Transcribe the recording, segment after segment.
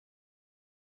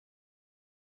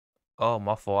Oh,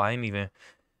 my fault. I ain't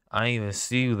even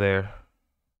see you there.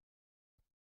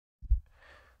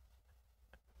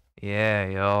 Yeah,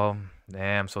 yo.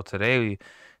 Damn. So today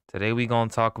we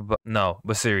gonna talk about no,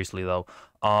 but seriously though.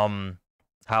 Um,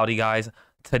 howdy guys.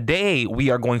 Today we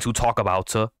are going to talk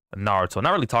about Naruto.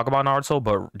 Not really talk about Naruto,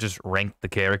 but just rank the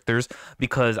characters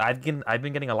because I've been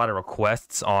getting a lot of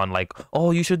requests on like, oh,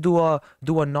 you should do a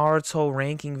Naruto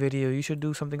ranking video. You should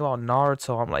do something about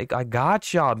Naruto. I'm like, I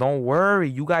got y'all. Don't worry.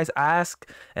 You guys ask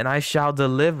and I shall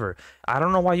deliver. I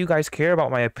don't know why you guys care about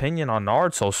my opinion on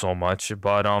Naruto so much,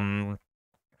 but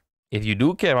if you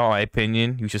do care about my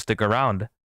opinion, you should stick around.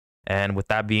 And with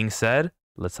that being said,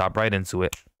 let's hop right into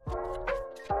it.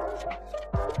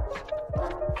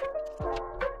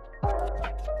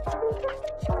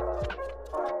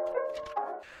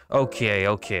 Okay.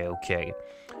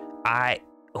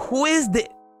 Who is the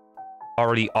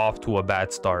already off to a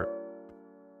bad start?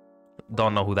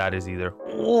 Don't know who that is either.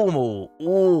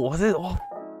 Was it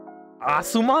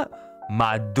Asuma?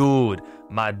 My dude.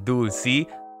 See,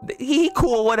 he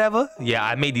cool, whatever. Yeah,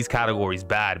 I made these categories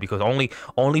bad because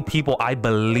only people I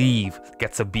believe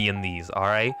get to be in these. All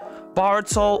right,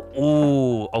 Baruto.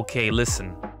 Ooh, okay.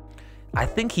 Listen, I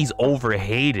think he's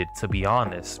overhated to be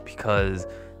honest because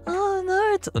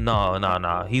Naruto.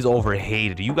 No. He's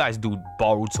overhated. You guys do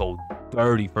Baruto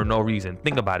dirty for no reason.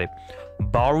 Think about it.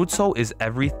 Baruto is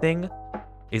everything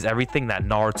that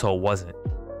Naruto wasn't.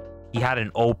 He had an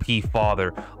OP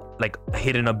father, like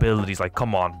hidden abilities. Like,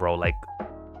 come on, bro. Like,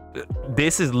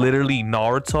 this is literally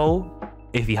Naruto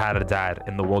if he had a dad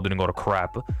and the world didn't go to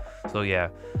crap. So yeah.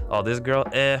 Oh, this girl,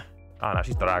 oh no,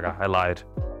 she's Draga. I lied.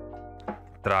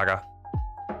 Draga.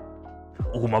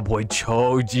 Oh, my boy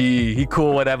Choji. He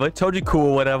cool, whatever. Choji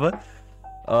cool, whatever.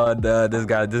 This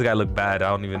guy looked bad. I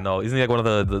don't even know. Isn't he like one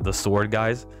of the sword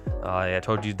guys? Yeah,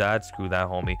 Choji's dad. Screw that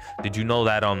homie. Did you know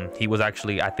that he was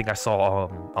actually, I think I saw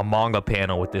a manga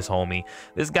panel with this homie.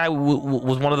 This guy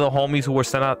was one of the homies who were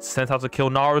sent out to kill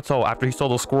Naruto after he stole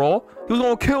the scroll. He was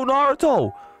gonna kill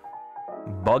Naruto.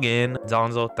 Bugging.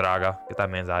 Zanzo, Draga, get that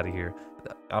man's out of here.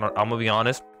 I'm gonna be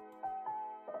honest,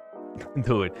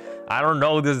 dude. I don't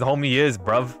know who this homie is,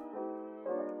 bruv.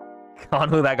 I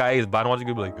don't know who that guy is, but I don't want you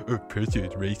to be like, Christian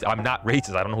is racist. I'm not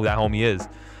racist. I don't know who that homie is.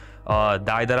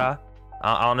 Daidara.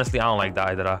 Honestly, I don't like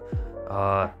Daidara.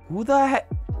 Who the heck?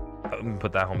 Let me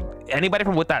put that home. Anybody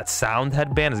from with that sound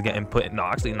headband is getting put. No,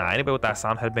 actually, nah. Anybody with that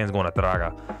sound headband is going to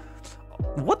Draga.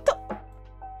 What the?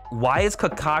 Why is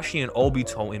Kakashi and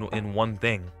Obito in one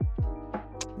thing?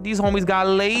 These homies got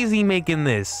lazy making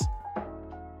this,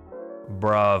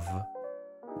 bruv.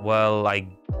 Well,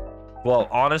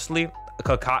 honestly.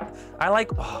 I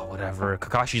like, oh, whatever.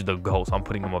 Kakashi's the GOAT, so I'm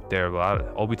putting him up there,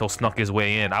 but Obito snuck his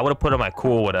way in. I would have put him at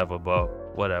cool, whatever, but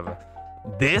whatever.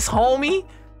 This homie?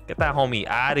 Get that homie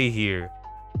out of here.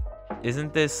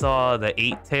 Isn't this the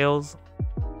 8 Tails?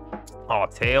 Oh,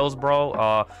 Tails,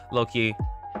 bro. Loki.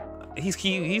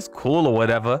 He's cool or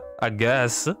whatever, I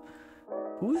guess.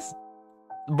 Who's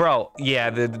bro?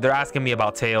 Yeah, they're asking me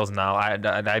about Tails now. I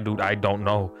don't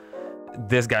know.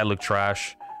 This guy looked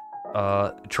trash.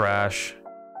 Trash.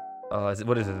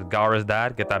 What is it? Gaara's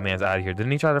dad? Get that man's out of here.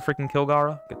 Didn't he try to freaking kill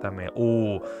Gaara? Get that man.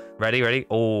 Oh, ready?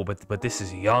 Oh, but this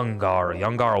is young Gaara.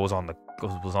 Young Gaara was on the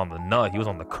nut. He was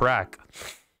on the crack.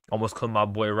 Almost killed my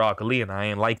boy Rock Lee, and I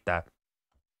ain't like that.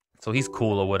 So he's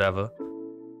cool or whatever.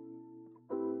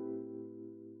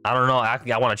 I don't know.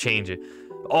 I want to change it.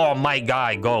 Oh, my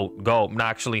guy, go. No,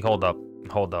 actually, hold up.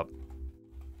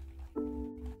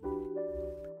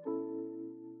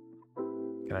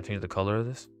 Can I change the color of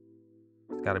this?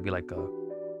 It's gotta be like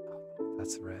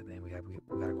that's red. Then we gotta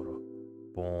go to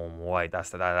boom white. That's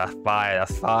fire.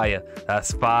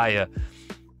 That's fire.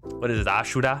 What is this?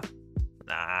 Ashura?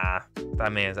 Nah,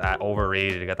 that man's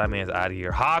overrated. Got that man's out of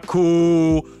here.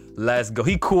 Haku, let's go.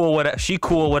 He cool. Whatever. She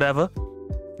cool. Whatever.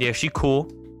 Yeah, she cool.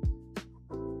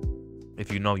 If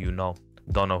you know, you know.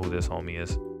 Don't know who this homie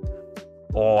is.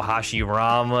 Oh,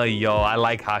 Hashirama, yo, I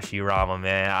like Hashirama,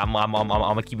 man. I'm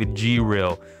gonna keep it G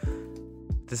real.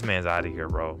 This man's out of here,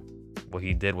 bro. What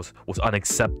he did was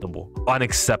unacceptable.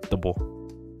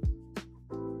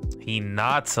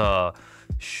 Hinata,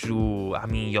 shoo. I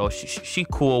mean, yo, she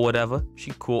cool, whatever.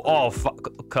 She cool. Oh,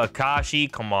 Kakashi,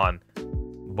 come on.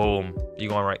 Boom. You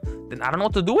going right? Then I don't know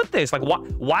what to do with this. Like,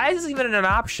 why is this even an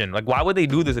option? Like, why would they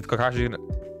do this if Kakashi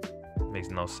makes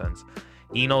no sense?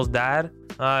 Ino's dad,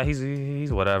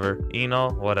 he's whatever.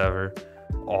 Ino, whatever.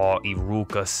 Oh,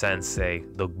 Iruka Sensei,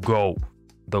 the GOAT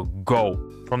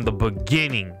from the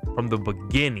beginning.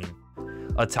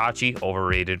 Itachi,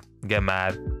 overrated. Get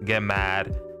mad.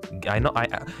 I know.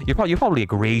 You're probably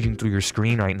like raging through your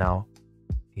screen right now.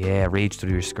 Yeah, rage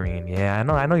through your screen. Yeah,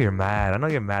 I know you're mad. I know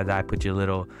you're mad that I put your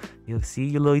little, you see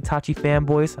your little Itachi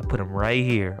fanboys? I put him right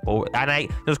here. Oh, and it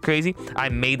was crazy. I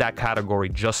made that category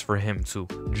just for him too.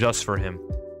 Just for him.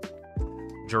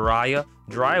 Jiraiya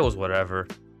was whatever.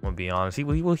 I'm gonna be honest. He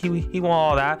want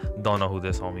all that. Don't know who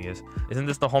this homie is. Isn't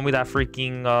this the homie that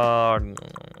freaking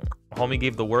homie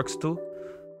gave the works to?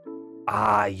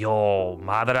 Ah, yo,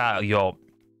 madra, yo.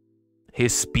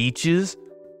 His speeches,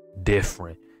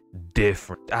 different.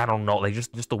 I don't know, like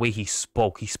just the way he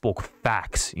spoke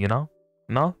facts, you know?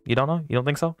 No, you don't know? You don't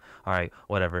think so? All right,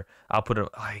 whatever. I'll put it.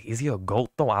 Is he a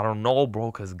goat though? I don't know,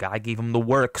 bro, because guy gave him the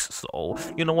works. So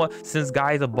you know what, since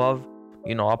guy's above,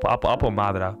 you know, I'll put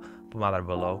madra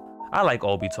below. I like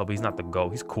Obito, but he's not the goat.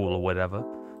 He's cool or whatever.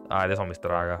 All right, this homie's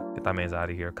Straga. Get that man's out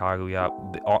of here. Kaguya,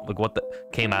 like what the,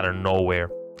 came out of nowhere.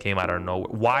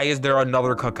 Why is there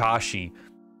another Kakashi?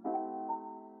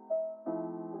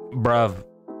 Bruv,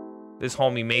 this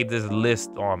homie made this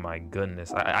list. Oh my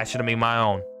goodness. I should have made my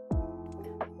own.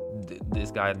 This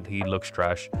guy, he looks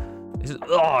trash. Isn't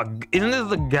this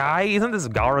the guy? Isn't this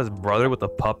Gaara's brother with the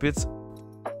puppets?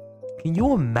 Can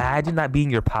you imagine that being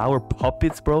your power?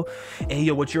 Puppets, bro. Hey,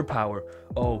 yo, what's your power?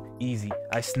 Oh, easy.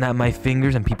 I snap my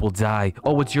fingers and people die.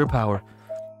 Oh, what's your power?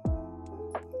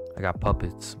 I got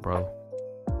puppets, bro.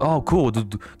 Oh, cool. Do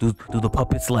the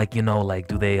puppets, like, you know, like,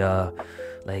 do they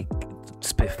like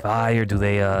spit fire? Do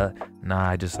they nah,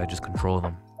 I just control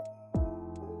them.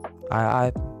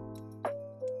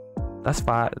 That's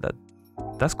fine.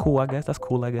 That's cool, I guess. Who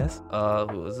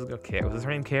was this girl? Was this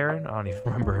her name Karen? I don't even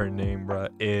remember her name, bro.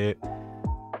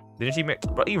 Didn't she make,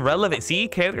 bro, irrelevant? See,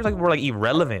 characters like were like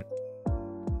irrelevant.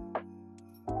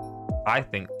 I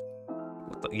think.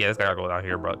 Yeah, this guy gotta go down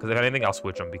here, bro. Because if anything, I'll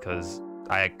switch him because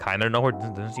I kind of know her.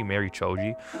 Didn't she marry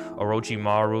Choji?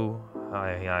 Orochimaru.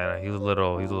 Yeah, he's a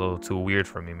little too weird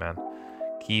for me, man.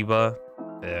 Kiba.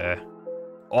 Yeah.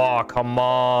 Oh, come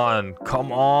on.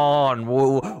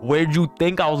 Where'd you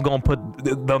think I was gonna put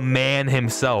the man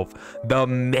himself?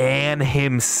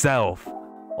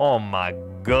 Oh my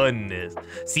goodness.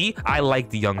 See, I like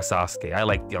the young Sasuke.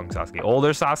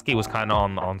 Older Sasuke was kind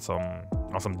of on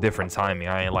some different timing.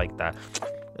 I ain't like that.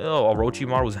 Oh,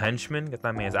 Orochimaru's henchman. Get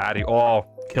that man's out of here. Oh,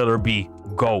 Killer B,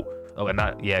 goat. Oh, and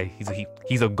not, yeah, he's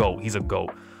a goat.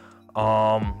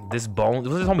 This bone,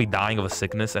 was this homie dying of a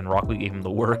sickness and Rock Lee gave him the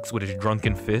works with his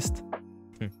drunken fist?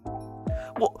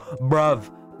 Well, bruv,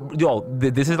 yo,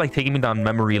 this is like taking me down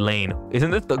memory lane.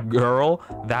 Isn't this the girl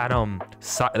that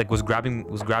was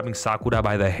grabbing Sakura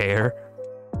by the hair,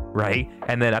 right?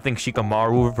 And then I think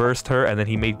Shikamaru reversed her, and then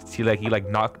Shikamaru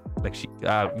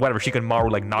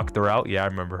like knocked her out. Yeah, I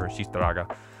remember her. She's Straga.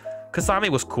 Kasame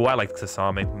was cool. I liked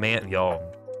Kasame, man. Yo,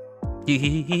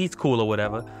 he's cool or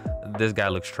whatever. This guy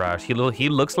looks trash. He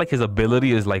looks like his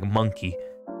ability is like monkey.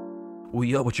 Oh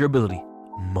yeah, what's your ability?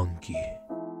 Monkey.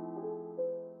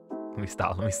 Let me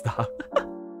stop.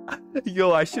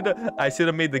 Yo, I should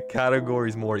have made the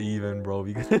categories more even, bro,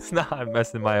 because now I'm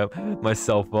messing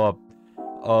myself up.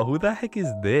 Who the heck is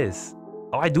this?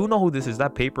 Oh, I do know who this is.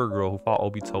 That paper girl who fought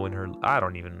Obito in her. I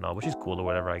don't even know, but she's cool or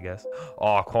whatever, I guess.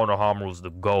 Oh, Konohamaru's the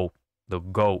goat.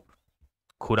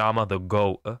 Kurama the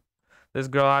goat. This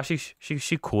girl,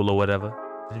 she cool or whatever.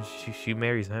 She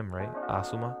marries him, right?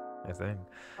 Asuma, I think.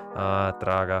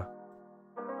 Traga.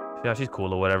 Yeah, she's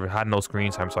cool or whatever. Had no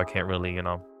screen time, so I can't really, you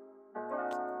know.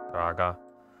 Traga.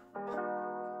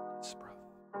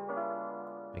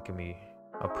 Making me.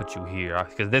 I'll put you here,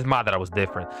 because this Madara was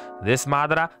different. This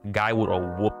Madara guy would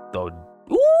have whooped the.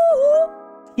 Ooh,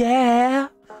 yeah.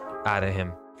 Out of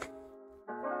him.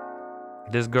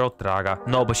 This girl, Traga.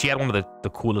 No, but she had one of the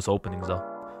coolest openings though.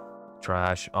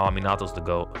 Trash. Oh, Minato's the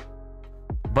GOAT.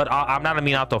 But I'm not a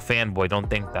Minato fanboy. Don't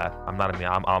think that. I'm not a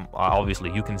Minato. I'm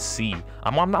obviously you can see.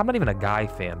 I'm not even a guy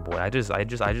fanboy.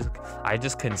 I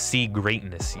just can see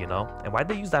greatness, you know. And why'd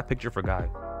they use that picture for guy?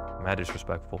 Mad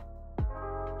disrespectful.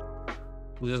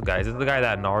 Who's this guy? Is this the guy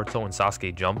that Naruto and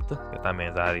Sasuke jumped? Get that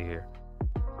man's out of here.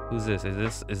 Who's this?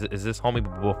 Is this homie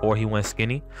before he went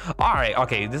skinny? All right,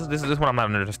 okay. This is what I'm not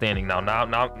understanding now. Now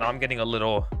I'm getting a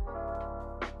little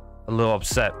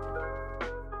upset.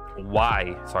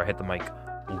 Why? Sorry, I hit the mic.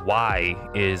 Why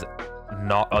is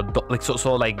not like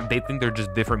so like they think they're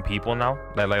just different people now?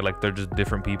 Like they're just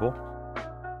different people.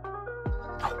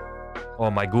 Oh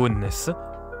my goodness.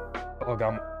 Oh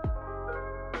god.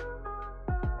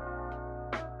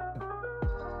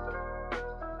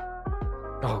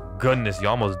 Oh goodness, you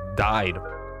almost died.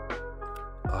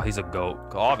 Oh, he's a GOAT.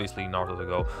 Obviously Naruto's a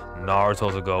GOAT.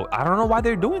 Naruto's a GOAT. I don't know why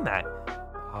they're doing that.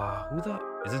 Who the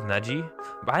is this Neji?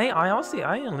 But I honestly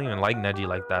I didn't even like Neji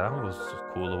like that. I thought it was just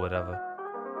cool or whatever.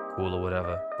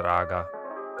 Traga.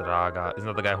 Draga. Isn't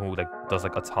that the guy who like does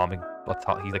like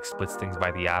he like splits things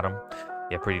by the atom?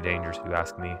 Yeah, pretty dangerous if you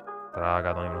ask me. Draga,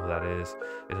 I don't even know who that is.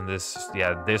 Isn't this?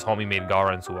 Yeah, this homie made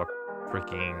Gaara into a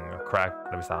freaking crack.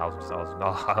 Let me stop.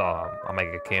 I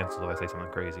might get canceled if I say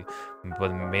something crazy.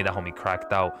 But made that homie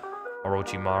cracked out.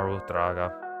 Orochimaru,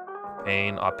 Draga,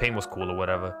 Pain. Pain was cool or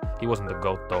whatever. He wasn't the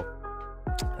GOAT though.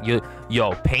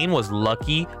 Yo, Pain was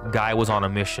lucky. Guy was on a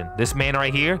mission. This man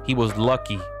right here, he was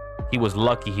lucky. He was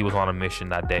lucky he was on a mission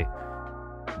that day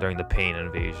during the Pain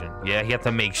invasion. Yeah, he had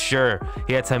to make sure.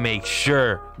 He had to make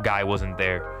sure Guy wasn't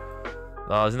there.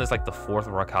 Isn't this like the 4th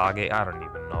Raikage? I don't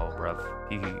even know, bruv.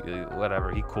 He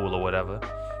whatever. He cool or whatever.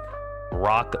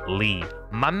 Rock Lee.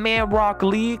 My man Rock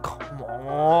Lee. Come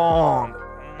on.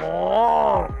 Come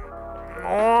on. Come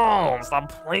on.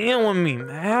 Stop playing with me,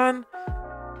 man.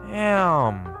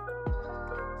 Damn.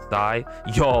 Die.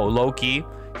 Yo, Loki,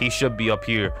 he should be up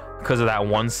here because of that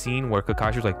one scene where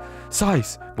Kakashi was like,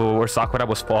 Sais, where Sakura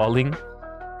was falling,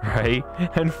 right?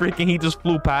 And freaking he just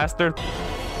flew past her.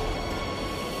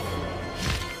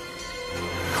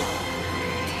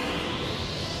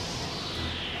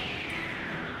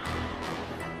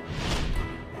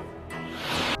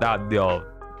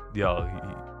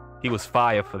 He was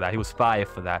fire for that. He was fire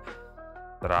for that.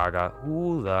 Draga.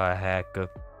 Who the heck?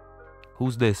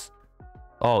 Who's this?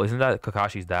 Oh, isn't that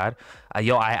Kakashi's dad?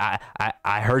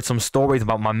 I heard some stories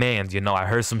about my mans, you know. I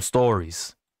heard some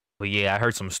stories. But yeah, I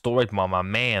heard some stories about my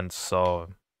mans, so,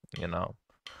 you know.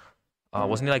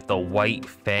 Wasn't he like the white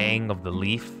fang of the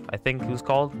leaf, I think he was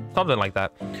called? Something like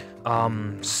that.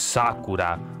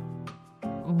 Sakura.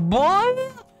 Boy!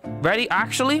 Ready?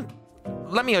 Actually,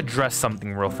 let me address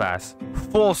something real fast.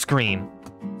 Full screen.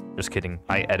 Just kidding.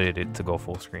 I edited it to go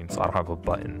full screen, so I don't have a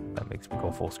button that makes me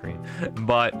go full screen.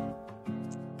 But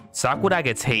Sakura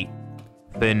gets hate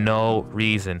for no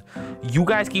reason. You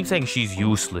guys keep saying she's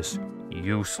useless.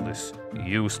 Useless.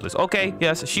 Useless. Okay,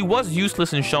 yes, she was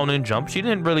useless in Shonen Jump. She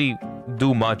didn't really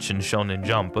do much in Shonen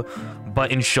Jump.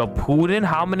 But in Shippuden,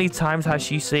 how many times has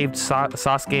she saved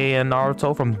Sasuke and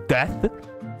Naruto from death?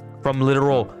 From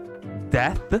literal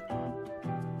death?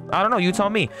 I don't know, you tell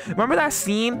me. Remember that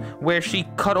scene where she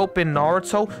cut open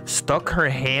Naruto, stuck her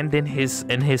hand in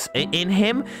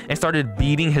him, and started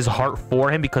beating his heart for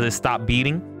him because it stopped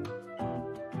beating?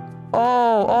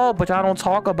 Oh, but y'all don't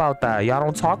talk about that. Y'all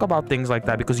don't talk about things like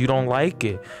that because you don't like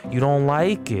it. You don't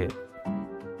like it.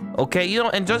 Okay, you know,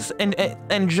 and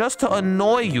just to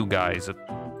annoy you guys.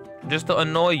 Just to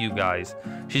annoy you guys.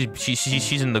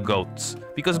 She's in the GOATs.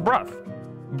 Because bruv.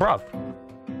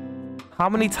 How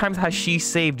many times has she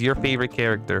saved your favorite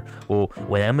character? Well,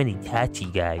 I'm an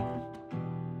Itachi guy.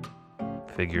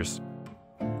 Figures.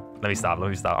 Let me stop.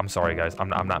 I'm sorry, guys. I'm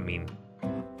not mean.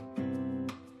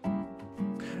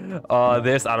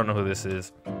 This, I don't know who this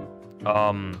is.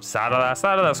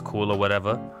 Sarada's cool or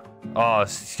whatever.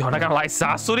 Yo, not gonna lie,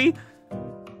 Sasori?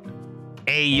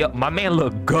 Hey, yo, my man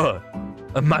look good.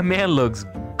 My man looks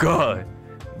good.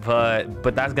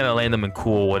 But that's gonna land him in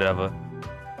cool, whatever.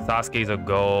 Sasuke's a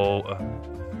go.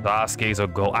 Sasuke's a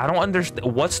go. I don't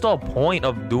understand. What's the point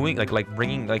of doing like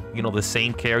bringing like, you know, the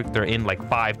same character in like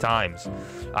 5 times?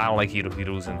 I don't like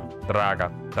Hiruzen.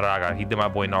 Draga. He did my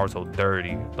boy Naruto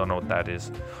dirty. Don't know what that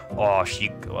is. Oh, what's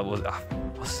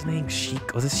his name?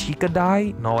 Was it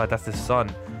Shikadai? No, that's his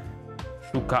son.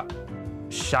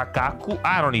 Shakaku?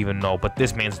 I don't even know. But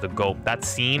this man's the GOAT. That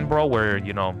scene, bro, where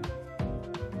you know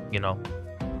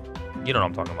what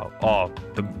I'm talking about. Oh,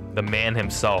 the man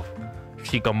himself,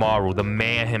 Shikamaru, the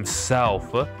man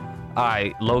himself.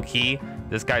 Alright, low key,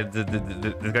 this guy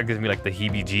gives me like the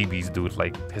heebie-jeebies, dude.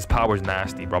 Like his power's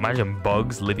nasty, bro. Imagine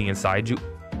bugs living inside you.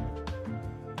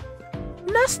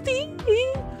 Nasty.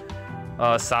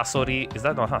 Sasori, is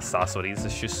that not Sasori? It's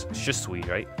Shisui,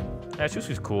 right? Yeah,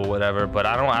 Shisui's cool, whatever. But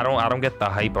I don't get the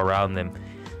hype around them.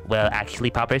 Well,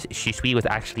 actually, Poppers, Shisui was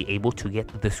actually able to get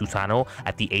the Susanoo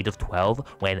at the age of 12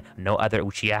 when no other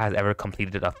Uchiha has ever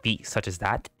completed a feat such as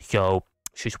that. So,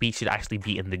 Shisui should actually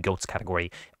be in the GOATs category,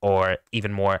 or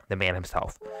even more, the man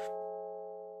himself.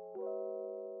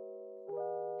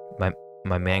 My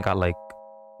man got like...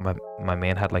 My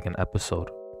man had like an episode.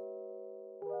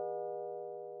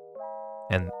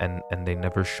 And they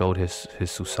never showed his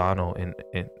Susanoo in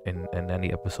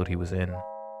any episode he was in.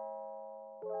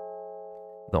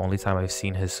 The only time I've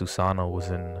seen his Susanoo was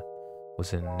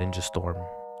in Ninja Storm,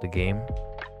 the game.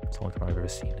 It's the only time I've ever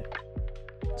seen it.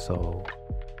 So,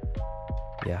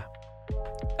 yeah.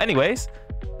 Anyways,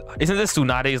 isn't this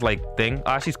Tsunade's like thing?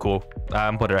 She's cool.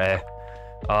 Put her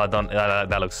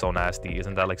that looks so nasty.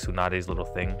 Isn't that like Tsunade's little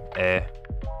thing?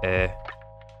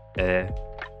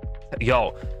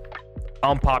 Yo,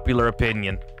 unpopular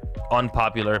opinion.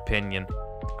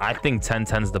 I think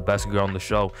 1010's the best girl on the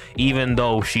show, even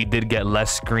though she did get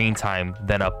less screen time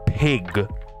than a pig.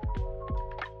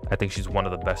 I think she's one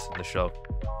of the best in the show.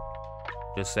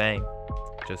 Just saying.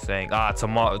 Just saying.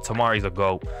 Tamari's a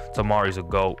goat. Tamari's a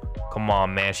goat. Come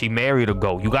on, man. She married a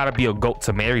goat. You gotta be a goat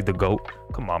to marry the goat.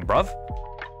 Come on, bruv.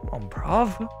 Come on,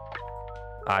 bruv.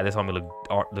 Alright, this helmet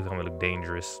look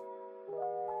dangerous.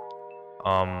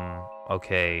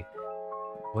 Okay.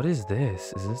 What is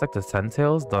this? Is this like the Ten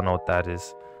Tails? Don't know what that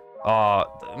is. I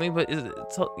mean, but is it?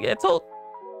 Yeah,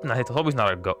 nah, Toby's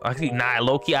not a goat. Actually, nah,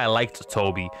 low-key, I liked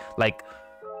Toby. Like,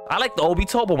 I liked the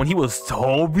Obito, but when he was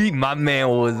Toby, my man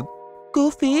was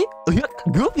goofy.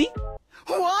 Goofy.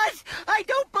 What? I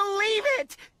don't believe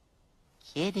it!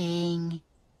 Kidding.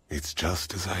 It's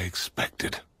just as I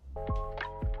expected.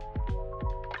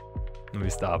 Let me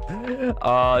stop.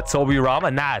 Toby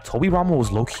Rama. Nah, Toby Rama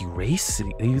was low-key racy.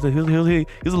 He was a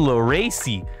little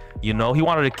racy. You know, he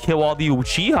wanted to kill all the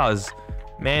Uchihas.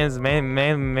 Man's,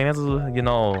 you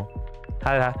know,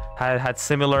 had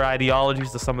similar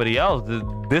ideologies to somebody else.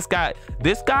 This guy.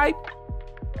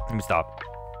 Let me stop.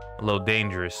 A little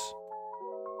dangerous.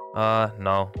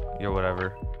 No, you're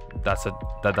whatever. That's an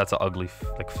ugly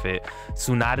fit.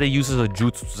 Tsunade uses a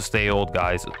jutsu to stay old,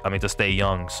 guys. I mean, to stay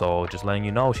young. So just letting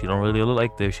you know, she don't really look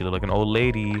like this. She look like an old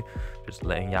lady. Just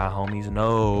letting y'all homies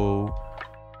know.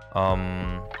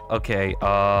 Okay.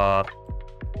 I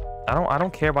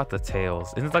don't care about the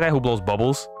tails. Isn't it the guy who blows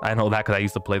bubbles? I know that because I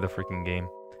used to play the freaking game.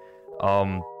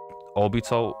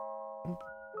 Obito's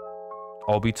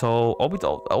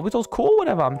cool.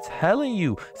 Whatever. I'm telling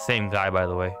you. Same guy, by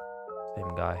the way.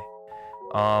 Same guy.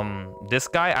 This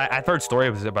guy, I've heard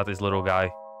stories about this little guy,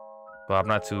 but I'm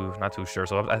not too sure.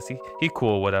 So I see he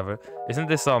cool, whatever. Isn't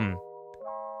this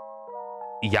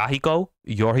Yoriko?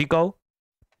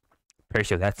 Pretty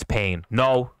sure that's Pain.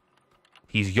 No,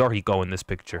 he's Yoriko in this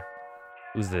picture.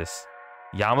 Who's this?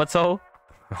 Yamato?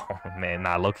 Oh man,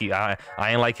 nah, Loki. I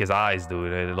ain't like his eyes,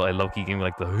 dude. Loki gave me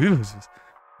like the hoods.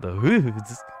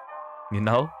 You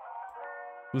know?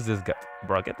 Who's this guy?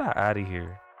 Bro, get that out of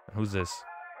here. Who's this?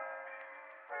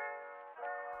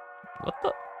 What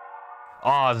the?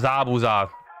 Oh, Zabuza.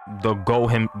 The goat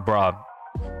him, bruh.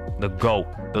 The goat.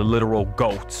 The literal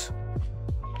goat.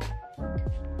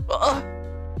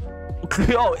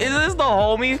 Yo, is this the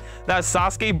homie that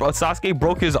Sasuke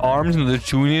broke his arms in the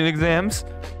Chunin exams?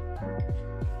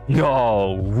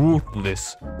 Yo,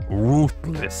 ruthless.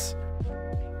 Ruthless.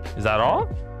 Is that all?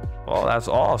 Well, that's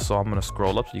all. So I'm gonna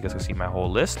scroll up so you guys can see my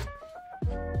whole list.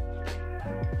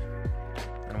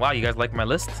 And wow, you guys like my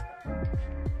list?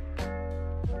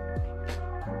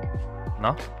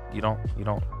 No, you're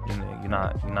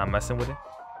not messing with it.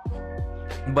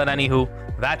 But anywho,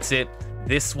 that's it.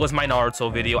 This was my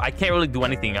Naruto video. I can't really do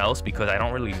anything else because I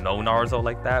don't really know Naruto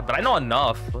like that. But I know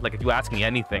enough. Like if you ask me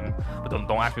anything, but don't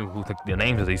ask me who the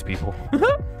names of these people.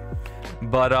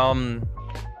 But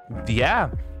yeah,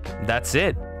 that's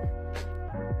it.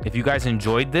 If you guys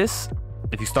enjoyed this,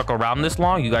 if you stuck around this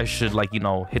long, you guys should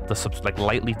hit the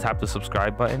lightly tap the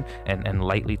subscribe button and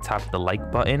lightly tap the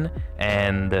like button,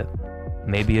 and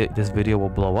maybe this video will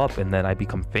blow up and then I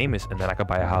become famous and then I could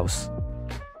buy a house.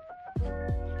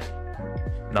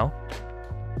 No?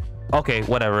 Okay,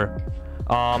 whatever.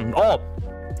 Oh,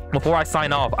 before I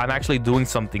sign off, I'm actually doing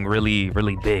something really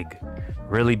big.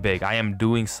 Really big. I am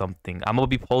doing something. I'm gonna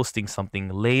be posting something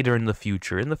later in the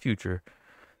future.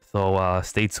 So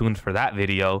stay tuned for that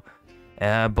video.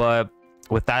 But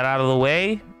with that out of the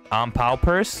way, I'm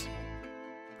Palpers.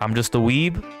 I'm just a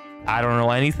weeb. I don't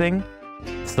know anything.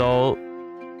 So,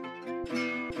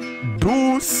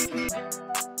 deuce.